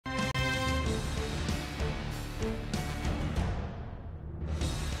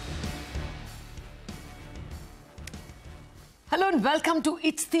Hello and welcome to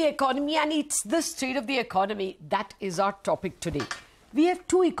It's the Economy, and it's the state of the economy. That is our topic today. We have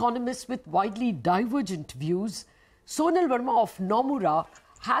two economists with widely divergent views. Sonal Varma of Nomura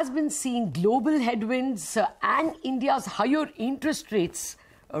has been seeing global headwinds and India's higher interest rates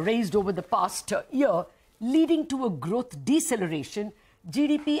raised over the past year, leading to a growth deceleration,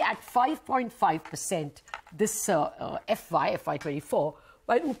 GDP at 5.5% this FY24.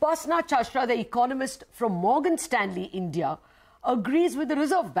 While Upasana Chachra, the economist from Morgan Stanley, India, agrees with the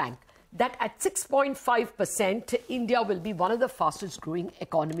Reserve Bank that at 6.5%, India will be one of the fastest growing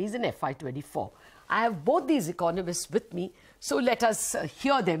economies in FY24. I have both these economists with me, so let us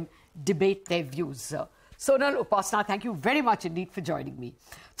hear them debate their views. Sonal, Upasana, thank you very much indeed for joining me.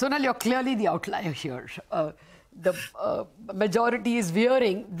 Sonal, you're clearly the outlier here. The majority is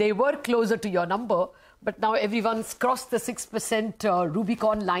veering. They were closer to your number, but now everyone's crossed the 6%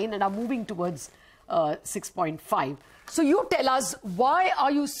 Rubicon line and are moving towards 6.5. So you tell us, why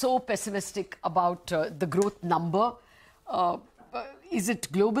are you so pessimistic about the growth number? Is it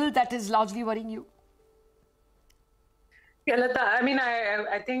global that is largely worrying you? Yeah, Lata, I mean,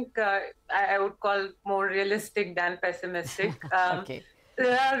 I think I would call more realistic than pessimistic. Okay.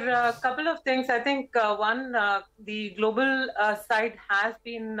 There are a couple of things. I think one, the global side has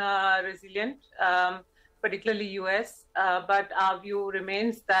been resilient, particularly US, but our view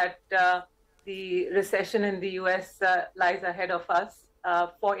remains that the recession in the US lies ahead of us.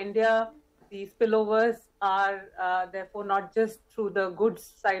 For India, the spillovers are therefore not just through the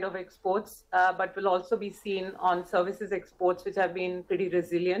goods side of exports, but will also be seen on services exports, which have been pretty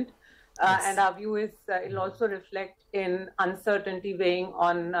resilient. Yes. And our view is it will also reflect in uncertainty weighing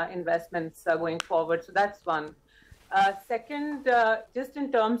on investments going forward. So that's one. Second, just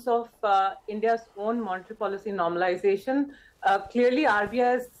in terms of India's own monetary policy normalization, clearly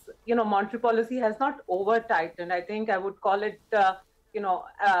RBI's monetary policy has not over tightened. I think I would call it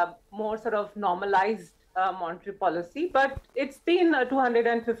more sort of normalized monetary policy, but it's been a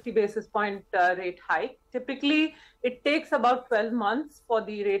 250 basis point rate hike. Typically, it takes about 12 months for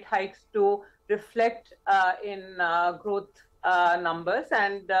the rate hikes to reflect in growth numbers,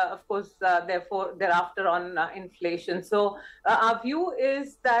 and of course, therefore, thereafter on inflation. So our view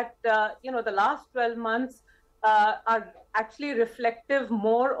is that the last 12 months are actually reflective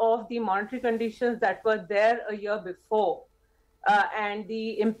more of the monetary conditions that were there a year before. And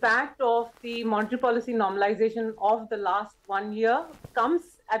the impact of the monetary policy normalization of the last 1 year comes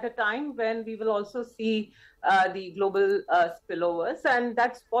at a time when we will also see the global spillovers. And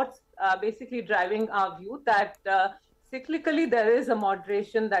that's what's basically driving our view that cyclically there is a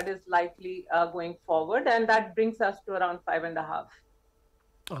moderation that is likely going forward. And that brings us to around 5.5.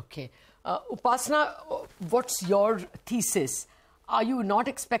 Okay. Upasana, what's your thesis? Are you not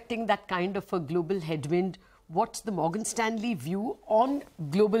expecting that kind of a global headwind? What's the Morgan Stanley view on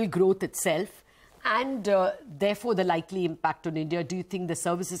global growth itself and therefore the likely impact on India? Do you think the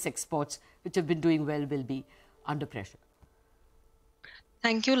services exports, which have been doing well, will be under pressure?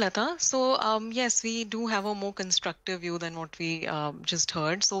 Thank you, Lata. So, yes, we do have a more constructive view than what we just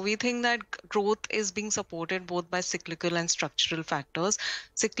heard. So we think that growth is being supported both by cyclical and structural factors.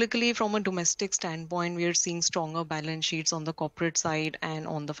 Cyclically, from a domestic standpoint, we are seeing stronger balance sheets on the corporate side and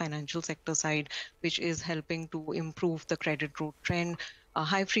on the financial sector side, which is helping to improve the credit growth trend.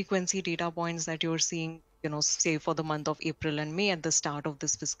 High frequency data points that you're seeing, say for the month of April and May at the start of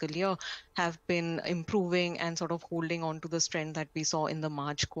this fiscal year, have been improving and sort of holding on to the strength that we saw in the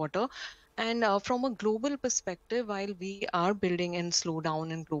March quarter. And from a global perspective, while we are building in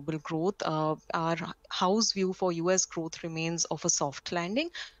slowdown in global growth, our house view for US growth remains of a soft landing.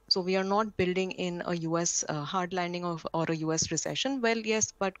 So we are not building in a US hard landing or a US recession. Well,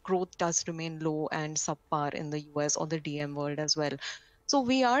 yes, but growth does remain low and subpar in the US or the DM world as well. So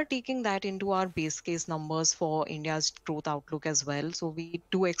we are taking that into our base case numbers for India's growth outlook as well. So we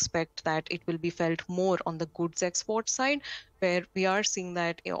do expect that it will be felt more on the goods export side, where we are seeing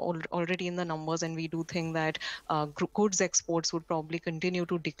that already in the numbers, and we do think that goods exports would probably continue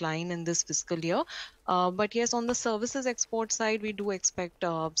to decline in this fiscal year. But yes, on the services export side, we do expect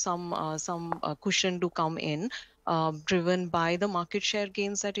some cushion to come in. Driven by the market share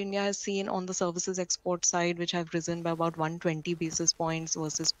gains that India has seen on the services export side, which have risen by about 120 basis points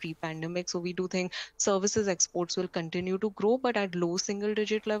versus pre-pandemic. So we do think services exports will continue to grow, but at low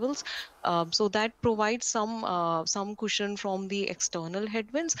single-digit levels. So that provides some cushion from the external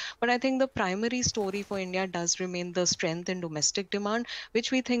headwinds. But I think the primary story for India does remain the strength in domestic demand,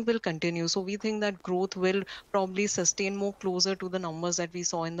 which we think will continue. So we think that growth will probably sustain more closer to the numbers that we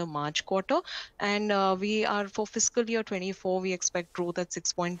saw in the March quarter. And we are for fiscal year 24, we expect growth at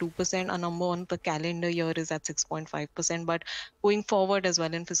 6.2%. Our number on the calendar year is at 6.5%. But going forward as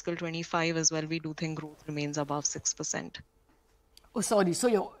well in fiscal 25 as well, we do think growth remains above 6%. Oh, sorry. So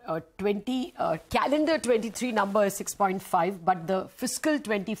your calendar 23 number is 6.5, but the fiscal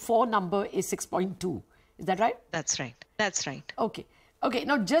 24 number is 6.2. Is that right? That's right. That's right. Okay. Okay.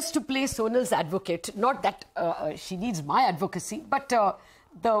 Now, just to play Sonal's advocate, not that she needs my advocacy, but the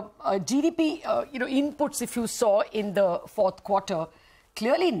GDP, inputs, if you saw in the fourth quarter,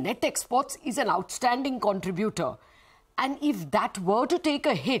 clearly net exports is an outstanding contributor. And if that were to take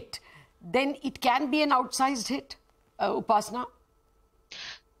a hit, then it can be an outsized hit, Upasana?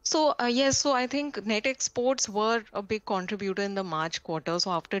 So, yes, so I think net exports were a big contributor in the March quarter.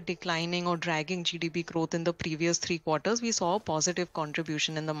 So after declining or dragging GDP growth in the previous 3 quarters, we saw a positive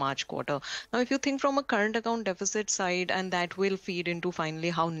contribution in the March quarter. Now, if you think from a current account deficit side, and that will feed into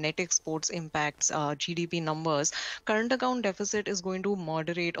finally how net exports impacts GDP numbers, current account deficit is going to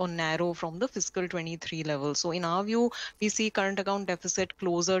moderate or narrow from the fiscal 23 level. So in our view, we see current account deficit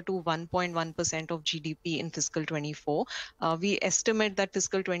closer to 1.1% of GDP in fiscal 24. We estimate that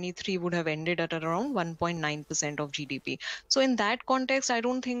fiscal 23 would have ended at around 1.9% of GDP. So in that context, I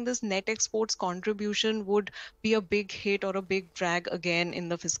don't think this net exports contribution would be a big hit or a big drag again in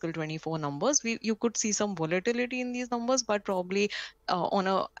the fiscal 24 numbers. You could see some volatility in these numbers, but probably on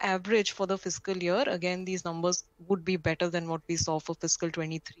an average for the fiscal year, again, these numbers would be better than what we saw for fiscal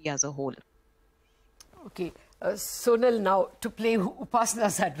 23 as a whole. Okay. Sonal, now to play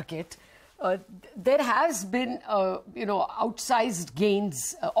Upasana's advocate, there has been, outsized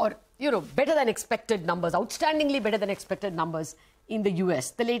gains or, better than expected numbers, outstandingly better than expected numbers in the US.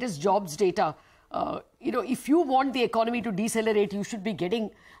 The latest jobs data, if you want the economy to decelerate, you should be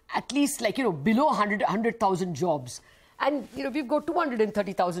getting at least below 100,000 jobs. And, we've got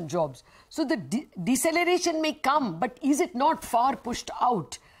 230,000 jobs. So the deceleration may come, but is it not far pushed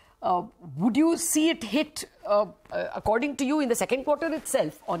out? Would you see it hit, according to you, in the second quarter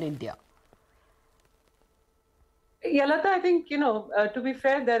itself on India? Yeah, Lata, I think, to be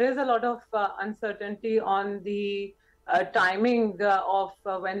fair, there is a lot of uncertainty on the timing of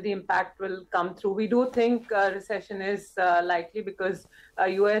when the impact will come through. We do think recession is likely because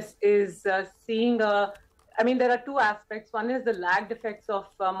US is seeing there are 2 aspects. One is the lagged effects of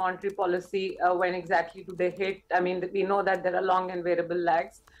monetary policy. When exactly do they hit? We know that there are long and variable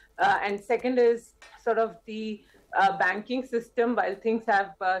lags. And second is sort of the banking system. While things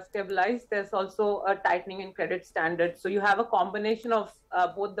have stabilized, there's also a tightening in credit standards. So you have a combination of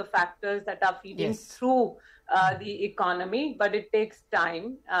both the factors that are feeding through the economy, but it takes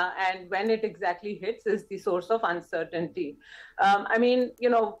time. And when it exactly hits is the source of uncertainty.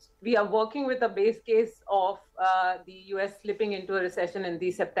 We are working with a base case of the US slipping into a recession in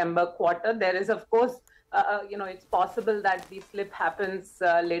the September quarter. There is, of course, it's possible that the slip happens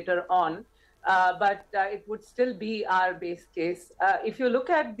later on. But it would still be our base case. If you look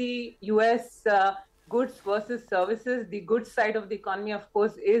at the US goods versus services, the goods side of the economy, of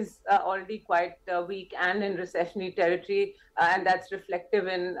course, is already quite weak and in recessionary territory. And that's reflective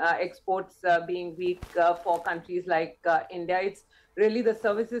in exports being weak for countries like India. It's really the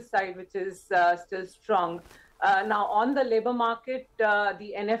services side which is still strong. Now, on the labor market,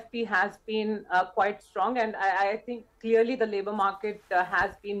 the NFP has been quite strong, and I think clearly the labor market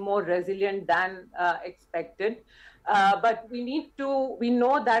has been more resilient than expected. But we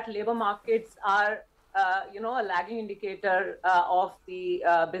know that labor markets are, a lagging indicator of the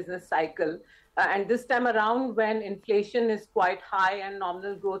business cycle. And this time around, when inflation is quite high and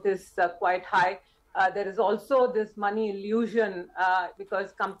nominal growth is quite high, there is also this money illusion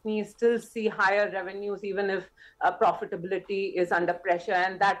because companies still see higher revenues even if profitability is under pressure,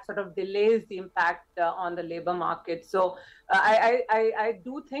 and that sort of delays the impact on the labor market. So I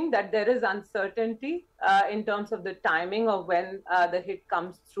do think that there is uncertainty in terms of the timing of when the hit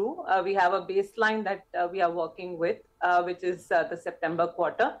comes through. We have a baseline that we are working with, which is the September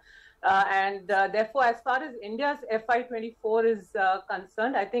quarter. Therefore, as far as India's FY24 is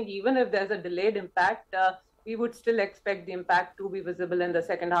concerned, I think even if there's a delayed impact, we would still expect the impact to be visible in the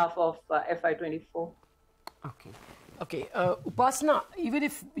second half of FY24. Okay. Upasana, even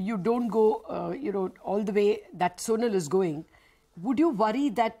if you don't go, all the way that Sonal is going, would you worry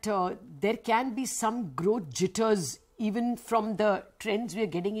that there can be some growth jitters even from the trends we are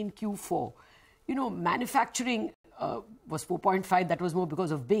getting in Q4? Manufacturing was 4.5, that was more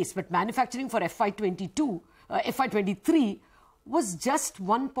because of base, but manufacturing for FY23 was just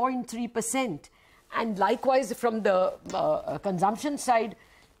 1.3%. And likewise, from the consumption side,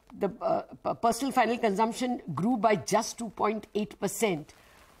 the personal final consumption grew by just 2.8%.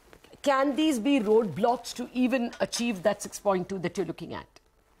 can these be roadblocks to even achieve that 6.2 that you're looking at?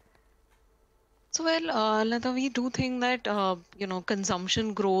 So, well, Lata, we do think that,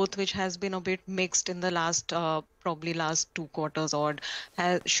 consumption growth, which has been a bit mixed in the probably last 2 quarters odd,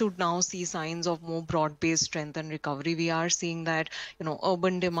 should now see signs of more broad-based strength and recovery. We are seeing that,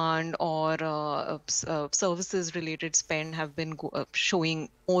 urban demand or services-related spend have been showing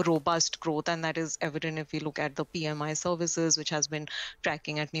more robust growth, and that is evident if we look at the PMI services, which has been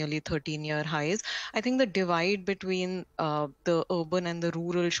tracking at nearly 13-year highs. I think the divide between the urban and the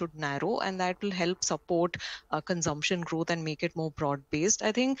rural should narrow, and that will help support consumption growth and make it more broad-based.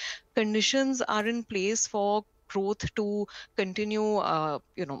 I think conditions are in place for growth to continue, or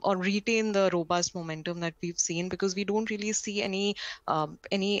retain the robust momentum that we've seen, because we don't really see any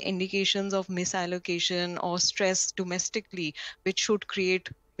indications of misallocation or stress domestically, which should create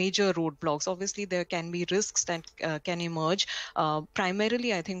major roadblocks. Obviously, there can be risks that can emerge,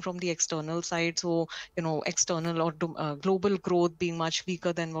 primarily, I think, from the external side. So, external or global growth being much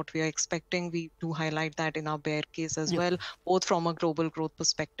weaker than what we are expecting. We do highlight that in our bear case as well, both from a global growth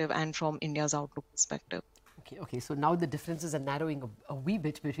perspective and from India's outlook perspective. Okay, so now the differences are narrowing a wee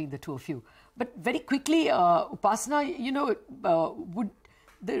bit between the two of you. But very quickly, Upasana, would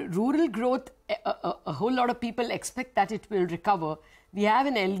the rural growth, a whole lot of people expect that it will recover. We have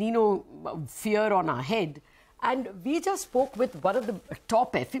an El Nino fear on our head. And we just spoke with one of the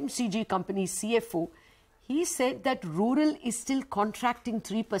top FMCG companies, CFO. He said that rural is still contracting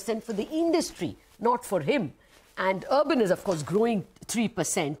 3% for the industry, not for him. And urban is, of course, growing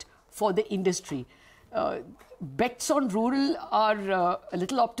 3% for the industry. Bets on rural are a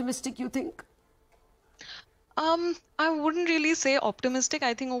little optimistic, you think? I wouldn't really say optimistic.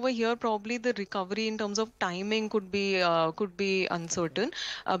 I think over here probably the recovery in terms of timing could be uncertain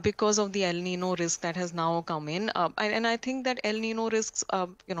because of the El Nino risk that has now come in. And I think that El Nino risks,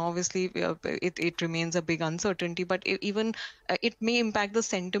 obviously it remains a big uncertainty, but it may impact the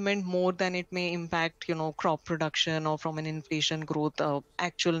sentiment more than it may impact, crop production or from an inflation growth,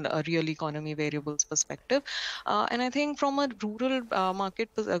 actual real economy variables perspective. And I think from a rural market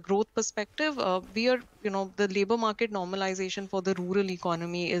growth perspective, we are, the labor market normalization for the rural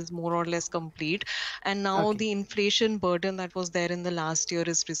economy is more or less complete. And now the inflation burden that was there in the last year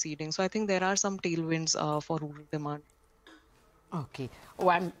is receding. So I think there are some tailwinds for rural demand. Okay. Oh,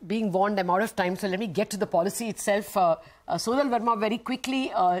 I'm being warned I'm out of time, so let me get to the policy itself. Sonal Varma, very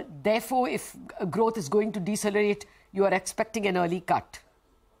quickly, therefore, if growth is going to decelerate, you are expecting an early cut.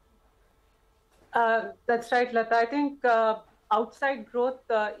 That's right, Lata. I think outside growth,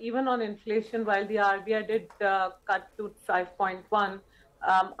 even on inflation, while the RBI did cut to 5.1,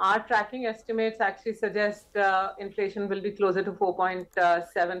 our tracking estimates actually suggest inflation will be closer to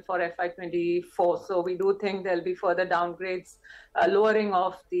 4.7 for FY24. So we do think there'll be further downgrades, lowering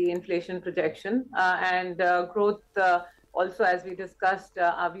of the inflation projection, and growth. Also, as we discussed,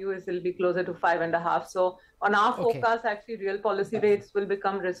 our view is it'll be closer to 5.5. So on our forecast, actually, real policy rates will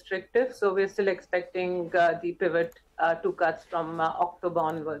become restrictive. So we're still expecting the pivot to cuts from October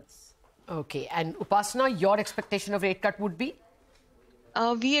onwards. Okay. And Upasana, your expectation of rate cut would be?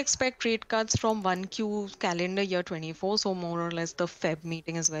 We expect rate cuts from 1Q calendar year 24. So more or less the Feb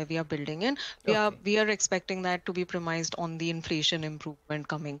meeting is where we are building in. We are expecting that to be premised on the inflation improvement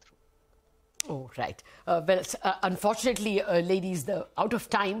coming through. Oh, right. Unfortunately, ladies, out of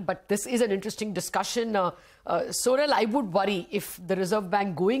time, but this is an interesting discussion. Sonal, I would worry if the Reserve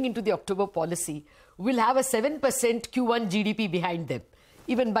Bank going into the October policy will have a 7% Q1 GDP behind them,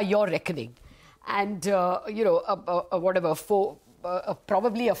 even by your reckoning. And, whatever,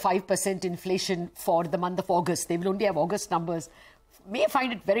 probably a 5% inflation for the month of August. They will only have August numbers. May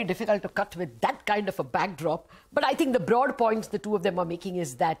find it very difficult to cut with that kind of a backdrop. But I think the broad points the two of them are making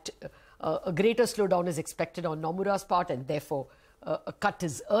is that a greater slowdown is expected on Nomura's part, and therefore a cut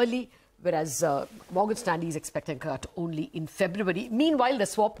is early, whereas Morgan Stanley is expecting a cut only in February. Meanwhile, the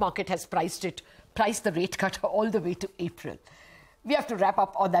swap market has priced the rate cut all the way to April. We have to wrap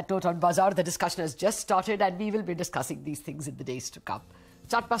up on that note on Bazaar. The discussion has just started, and we will be discussing these things in the days to come.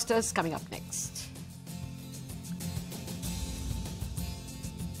 Chartbusters coming up next.